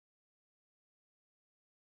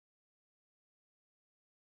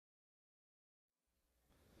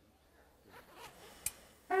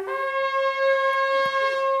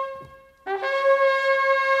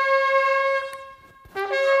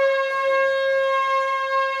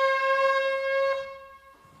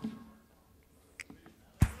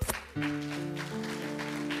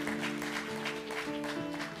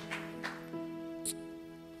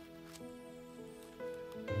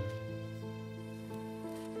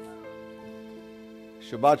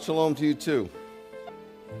Shabbat shalom to you too.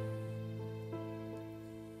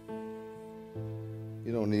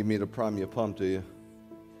 You don't need me to prime your pump, do you?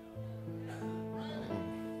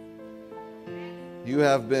 You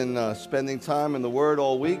have been spending time in the Word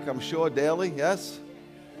all week, I'm sure, daily, yes?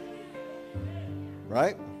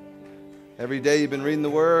 Right? Every day you've been reading the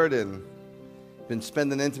Word and been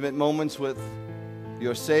spending intimate moments with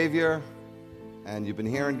your Savior, and you've been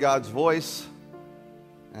hearing God's voice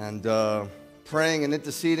and praying and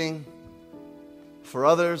interceding for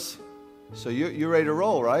others. So you're ready to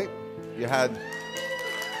roll, right? You had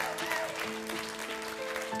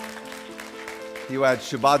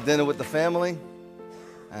Shabbat dinner with the family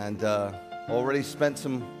and already spent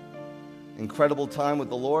some incredible time with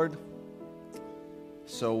the Lord.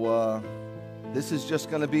 So this is just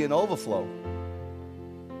going to be an overflow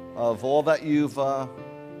of all that you've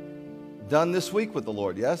done this week with the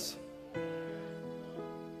Lord, yes?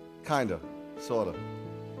 Kind of, sort of.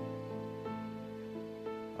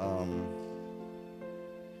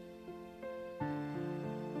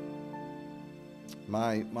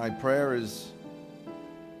 My prayer is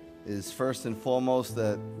first and foremost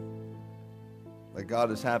that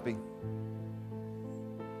God is happy,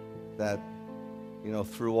 that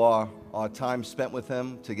through our time spent with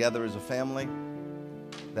Him together as a family,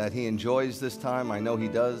 that He enjoys this time. I know He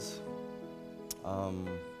does.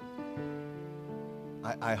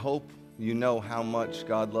 I hope you know how much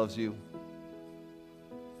God loves you.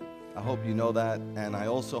 I hope you know that, and I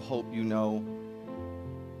also hope you know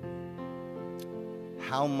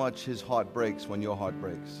how much His heart breaks when your heart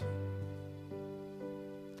breaks.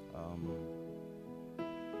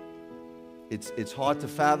 It's hard to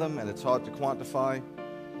fathom, and it's hard to quantify,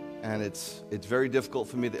 and it's very difficult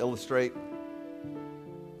for me to illustrate.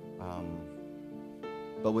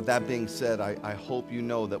 But with that being said, I hope you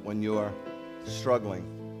know that when you're struggling,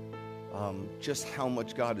 just how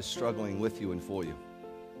much God is struggling with you and for you.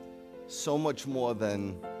 So much more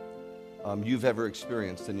than you've ever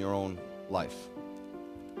experienced in your own life.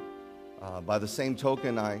 By the same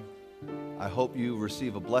token, I hope you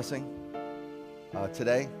receive a blessing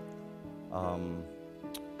today.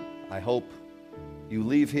 I hope you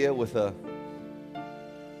leave here with a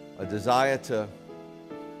desire to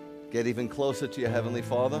get even closer to your Heavenly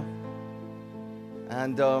Father.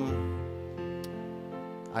 And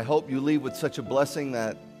I hope you leave with such a blessing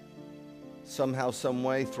that somehow, some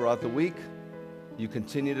way throughout the week, you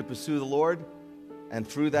continue to pursue the Lord. And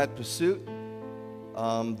through that pursuit,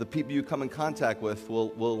 the people you come in contact with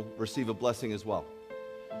will receive a blessing as well.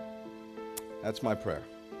 That's my prayer.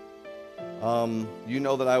 You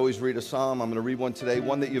know that I always read a psalm. I'm going to read one today,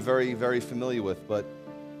 one that you're very, very familiar with. But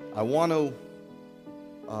I want to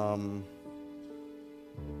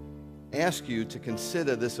ask you to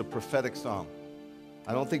consider this a prophetic psalm.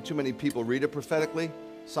 I don't think too many people read it prophetically,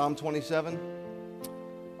 Psalm 27.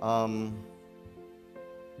 And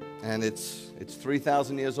it's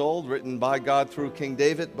 3,000 years old, written by God through King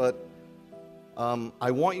David. But I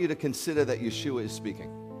want you to consider that Yeshua is speaking.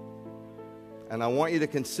 And I want you to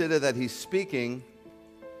consider that He's speaking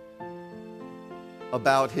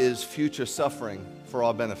about His future suffering for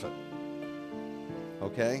our benefit.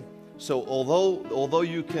 Okay? So although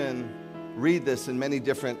you can read this in many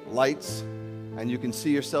different lights, and you can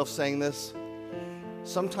see yourself saying this,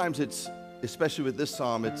 sometimes it's, especially with this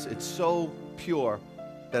psalm, it's so pure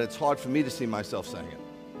that it's hard for me to see myself saying it.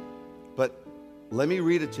 But let me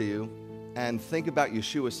read it to you and think about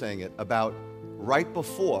Yeshua saying it about right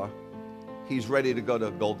before He's ready to go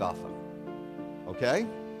to Golgotha. Okay?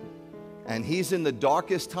 And He's in the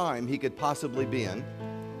darkest time He could possibly be in.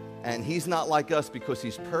 And He's not like us because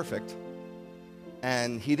He's perfect.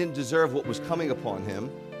 And He didn't deserve what was coming upon Him.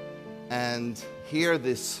 And here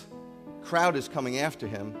this crowd is coming after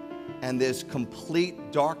Him. And there's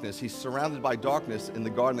complete darkness. He's surrounded by darkness in the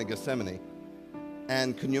Garden of Gethsemane.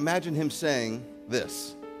 And can you imagine Him saying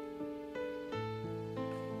this?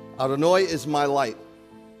 Adonai is my light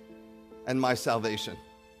and my salvation.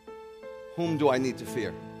 Whom do I need to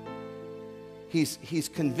fear? He's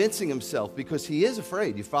convincing Himself because He is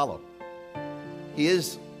afraid. You follow? He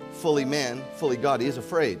is fully man, fully God. He is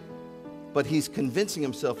afraid. But He's convincing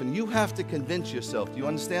Himself, and you have to convince yourself. Do you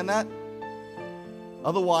understand that?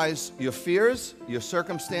 Otherwise, your fears, your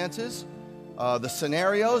circumstances, the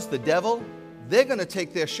scenarios, the devil, they're going to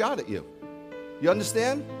take their shot at you. You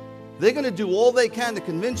understand? They're going to do all they can to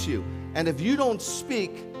convince you. And if you don't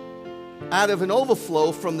speak out of an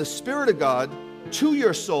overflow from the Spirit of God to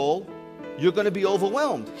your soul, you're going to be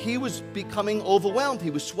overwhelmed. He was becoming overwhelmed.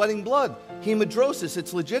 He was sweating blood. Hemadrosis,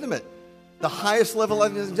 it's legitimate. The highest level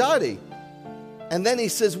of anxiety. And then he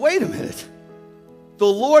says, wait a minute. The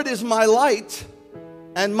Lord is my light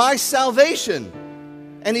and my salvation.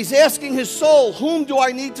 And he's asking his soul, whom do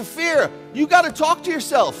I need to fear? You got to talk to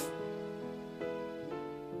yourself.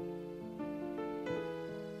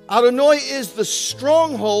 Adonai is the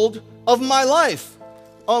stronghold of my life.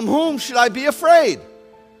 Whom should I be afraid?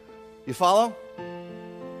 You follow?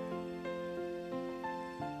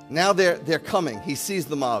 Now they're coming. He sees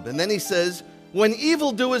the mob. And then he says, when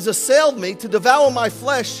evildoers assailed me to devour my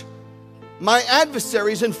flesh, my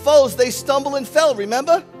adversaries and foes, they stumble and fell.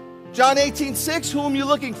 Remember? John 18:6, who am you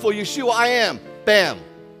looking for? Yeshua, I am. Bam.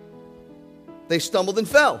 They stumbled and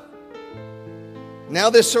fell. Now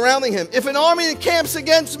they're surrounding him. If an army encamps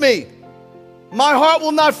against me, my heart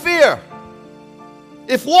will not fear.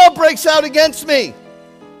 If war breaks out against me,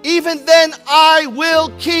 even then I will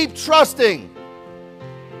keep trusting.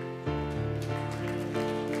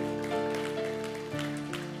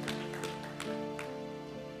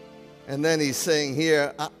 And then he's saying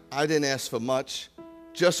here, I didn't ask for much.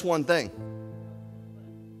 Just one thing.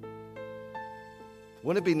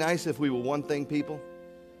 Wouldn't it be nice if we were one thing, people?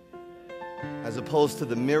 As opposed to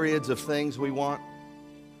the myriads of things we want.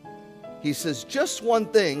 He says, just one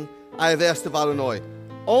thing I have asked of Adonai.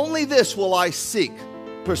 Only this will I seek,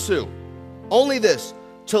 pursue. Only this.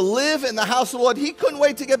 To live in the house of the Lord. He couldn't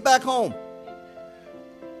wait to get back home.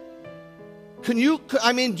 Do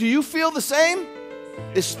you feel the same?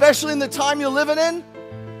 Especially in the time you're living in?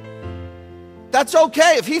 That's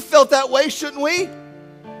okay. If he felt that way, shouldn't we?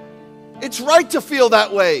 It's right to feel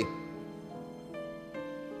that way.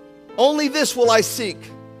 Only this will I seek,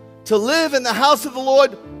 to live in the house of the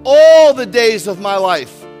Lord all the days of my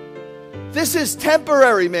life. This is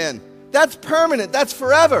temporary, man. That's permanent. That's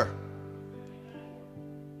forever.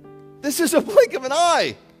 This is a blink of an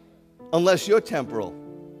eye, unless you're temporal.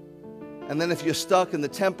 And then if you're stuck in the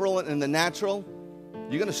temporal and in the natural,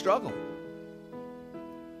 you're going to struggle.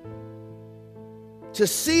 To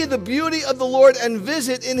see the beauty of the Lord and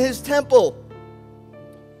visit in his temple.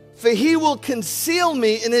 For he will conceal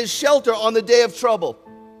me in his shelter on the day of trouble.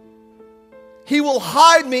 He will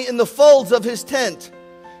hide me in the folds of his tent.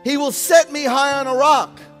 He will set me high on a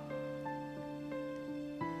rock.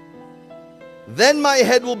 Then my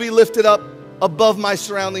head will be lifted up above my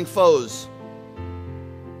surrounding foes.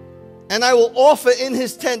 And I will offer in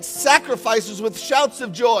his tent sacrifices with shouts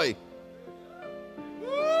of joy.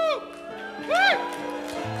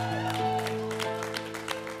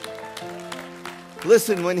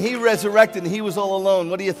 Listen, when he resurrected and he was all alone,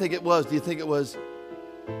 what do you think it was? Do you think it was,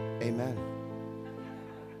 amen?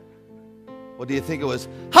 What do you think it was?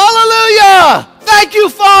 Hallelujah! Thank you,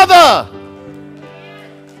 Father!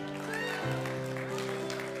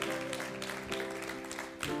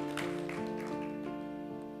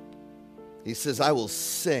 He says, I will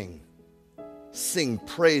sing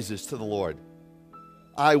praises to the Lord.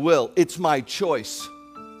 I will. It's my choice.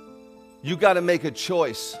 You got to make a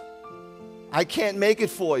choice. I can't make it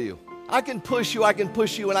for you. I can push you,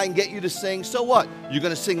 and I can get you to sing. So what? You're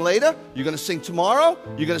going to sing later? You're going to sing tomorrow?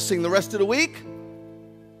 You're going to sing the rest of the week?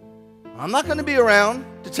 I'm not going to be around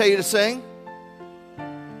to tell you to sing.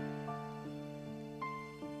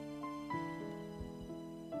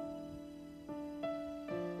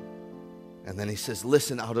 And then he says,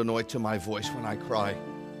 listen, Adonai, to my voice when I cry.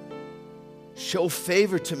 Show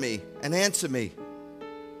favor to me and answer me.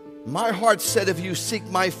 My heart said, if you seek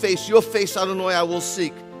my face, your face, Adonai, I will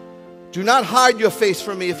seek. Do not hide your face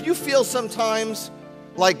from me. If you feel sometimes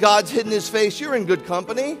like God's hidden his face, you're in good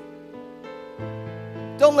company.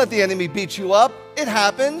 Don't let the enemy beat you up. It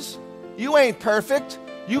happens. You ain't perfect.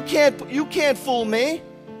 You can't fool me.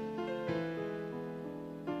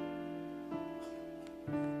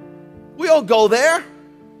 We all go there.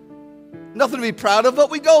 Nothing to be proud of,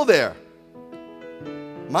 but we go there.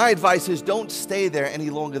 My advice is don't stay there any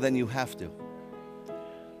longer than you have to.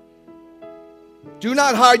 Do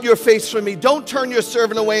not hide your face from me. Don't turn your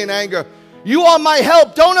servant away in anger. You are my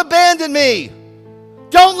help. Don't abandon me.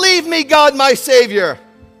 Don't leave me, God, my Savior.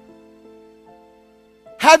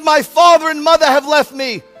 Had my father and mother have left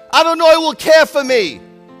me, Adonai will care for me.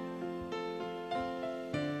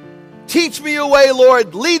 Teach me your way,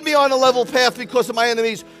 Lord. Lead me on a level path because of my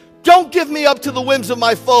enemies. Don't give me up to the whims of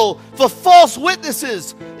my foe. For false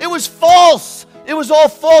witnesses. It was false. It was all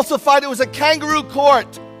falsified. It was a kangaroo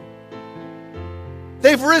court.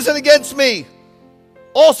 They've risen against me.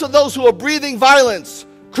 Also those who are breathing violence.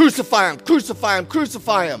 Crucify him, crucify him,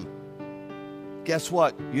 crucify him. Guess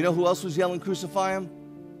what? You know who else was yelling crucify him?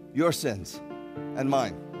 Your sins and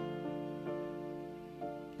mine.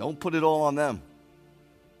 Don't put it all on them.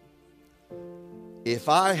 If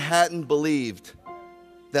I hadn't believed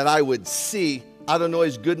that I would see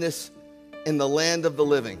Adonai's goodness in the land of the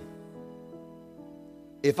living,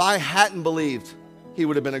 If I hadn't believed, he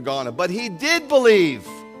would have been a goner. But he did believe.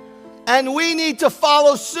 And we need to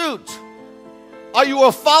follow suit. Are you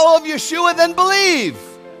a follower of Yeshua? Then believe.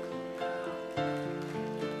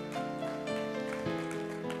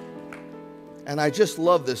 And I just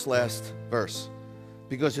love this last verse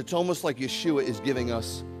because it's almost like Yeshua is giving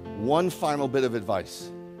us one final bit of advice.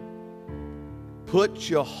 Put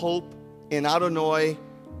your hope in Adonai,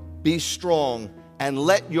 be strong, and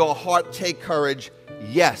let your heart take courage.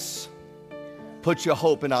 Yes, put your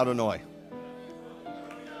hope in Adonai.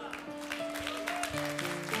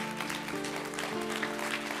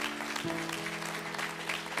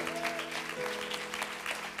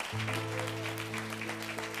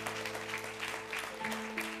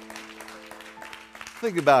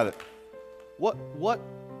 Think about it. What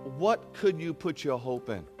could you put your hope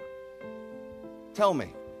in? Tell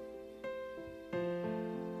me.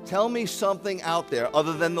 Tell me something out there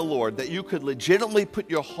other than the Lord that you could legitimately put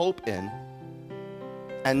your hope in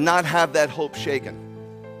and not have that hope shaken.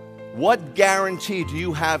 What guarantee do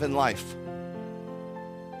you have in life?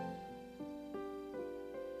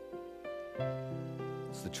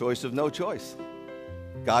 It's the choice of no choice.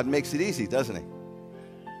 God makes it easy, doesn't he?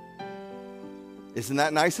 Isn't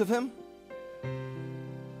that nice of him?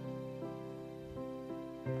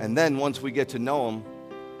 And then once we get to know him,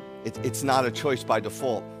 it's not a choice by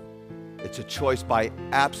default. It's a choice by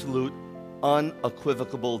absolute,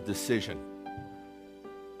 unequivocal decision.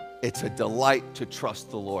 It's a delight to trust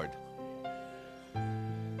the Lord.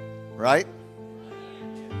 Right?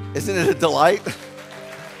 Isn't it a delight?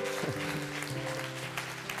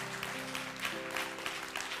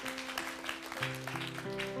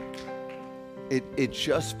 It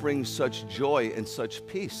just brings such joy and such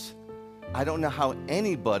peace. I don't know how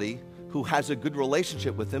anybody who has a good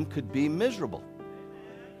relationship with him could be miserable.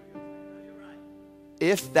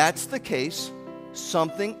 If that's the case,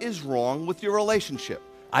 something is wrong with your relationship.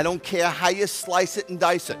 I don't care how you slice it and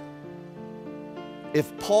dice it.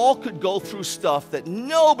 If Paul could go through stuff that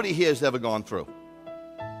nobody here has ever gone through,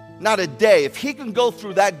 not a day, if he can go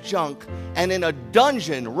through that junk and in a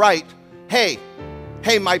dungeon write, hey,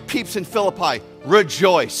 my peeps in Philippi,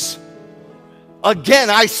 rejoice. Again,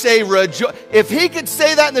 I say rejoice. If he could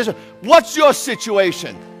say that, what's your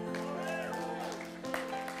situation?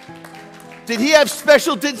 Did he have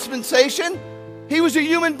special dispensation? He was a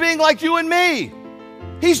human being like you and me.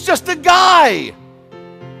 He's just a guy.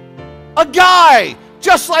 A guy,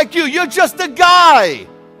 just like you. You're just a guy.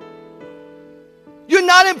 You're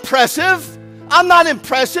not impressive. I'm not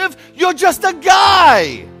impressive. You're just a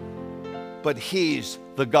guy. But he's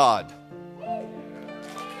the God.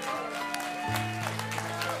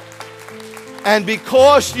 And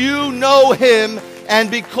because you know him and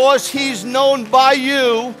because he's known by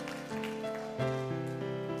you,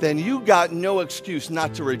 then you got no excuse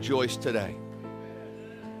not to rejoice today.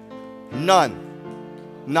 None.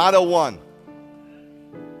 Not a one.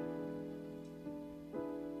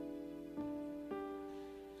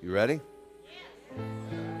 You ready?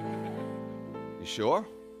 You sure?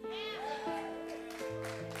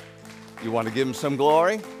 You want to give him some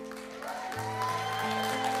glory?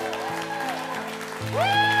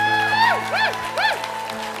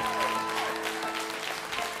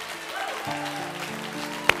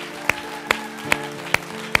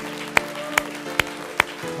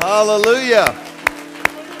 Hallelujah.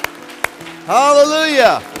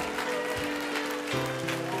 Hallelujah.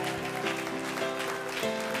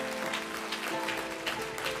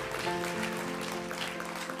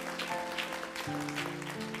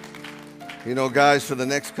 You know, guys, for the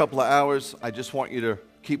next couple of hours, I just want you to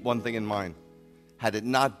keep one thing in mind. Had it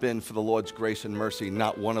not been for the Lord's grace and mercy,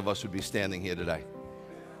 not one of us would be standing here today.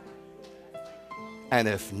 And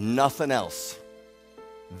if nothing else,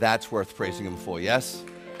 that's worth praising him for, yes?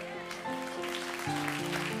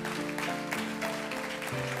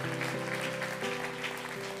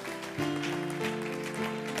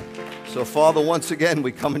 So, Father, once again,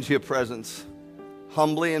 we come into your presence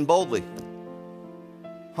humbly and boldly.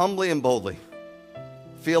 Humbly and boldly.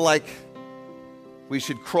 Feel like we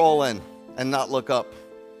should crawl in and not look up.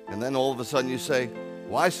 And then all of a sudden you say,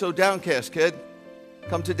 why so downcast, kid?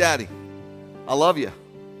 Come to Daddy. I love you.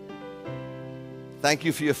 Thank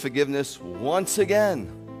you for your forgiveness once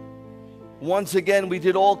again. Once again, we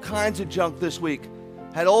did all kinds of junk this week.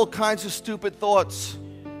 Had all kinds of stupid thoughts.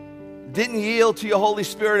 Didn't yield to your Holy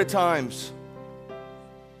Spirit at times.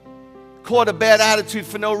 Caught a bad attitude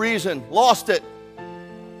for no reason. Lost it.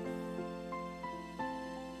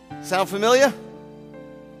 Sound familiar?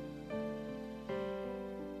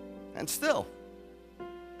 And still,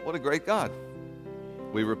 what a great God.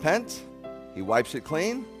 We repent, he wipes it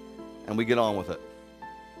clean, and we get on with it.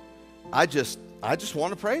 I just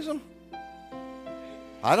want to praise him.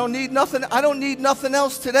 I don't need nothing. I don't need nothing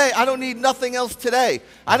else today. I don't need nothing else today.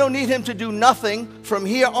 I don't need him to do nothing from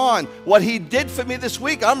here on. What he did for me this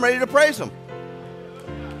week, I'm ready to praise him.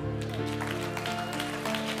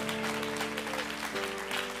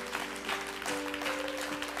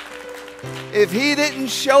 If he didn't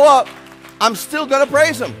show up, I'm still going to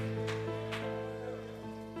praise him.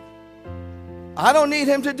 I don't need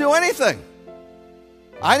him to do anything.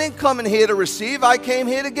 I didn't come in here to receive. I came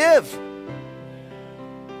here to give.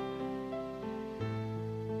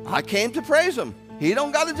 I came to praise him. He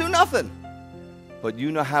don't got to do nothing. But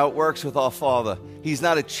you know how it works with our Father. He's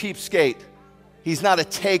not a cheapskate. He's not a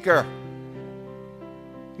taker.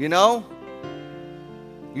 You know?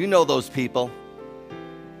 You know those people.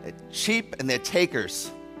 They're cheap and they're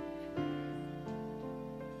takers.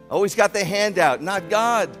 Always got their hand out. Not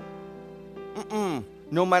God.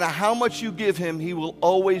 No matter how much you give him, he will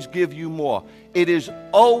always give you more. It is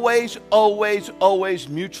always, always, always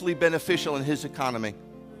mutually beneficial in his economy.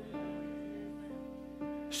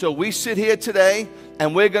 So we sit here today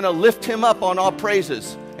and we're going to lift him up on our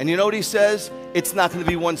praises. And you know what he says? It's not going to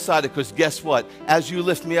be one-sided, because guess what? As you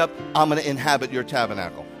lift me up, I'm going to inhabit your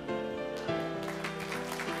tabernacle.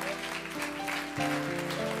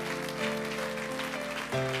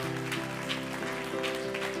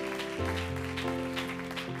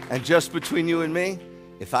 And just between you and me,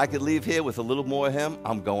 if I could leave here with a little more of him,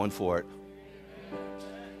 I'm going for it.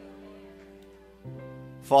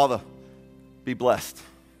 Father, be blessed.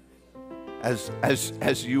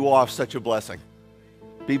 As you are such a blessing.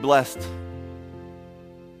 Be blessed.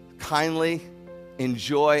 Kindly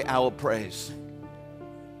enjoy our praise.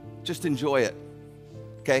 Just enjoy it.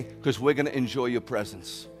 Okay? Because we're going to enjoy your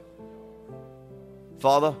presence.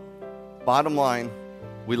 Father, bottom line,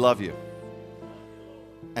 we love you.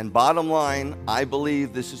 And bottom line, I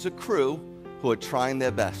believe this is a crew who are trying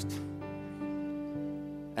their best.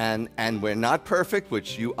 And we're not perfect,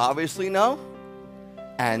 which you obviously know.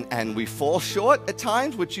 And we fall short at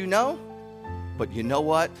times, which you know. But you know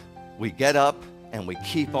what? We get up and we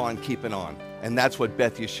keep on keeping on. And that's what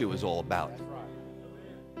Beth Yeshua is all about.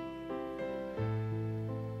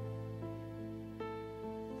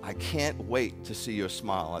 I can't wait to see your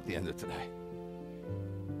smile at the end of today.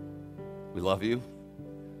 We love you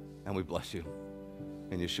and we bless you.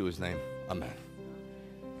 In Yeshua's name, amen.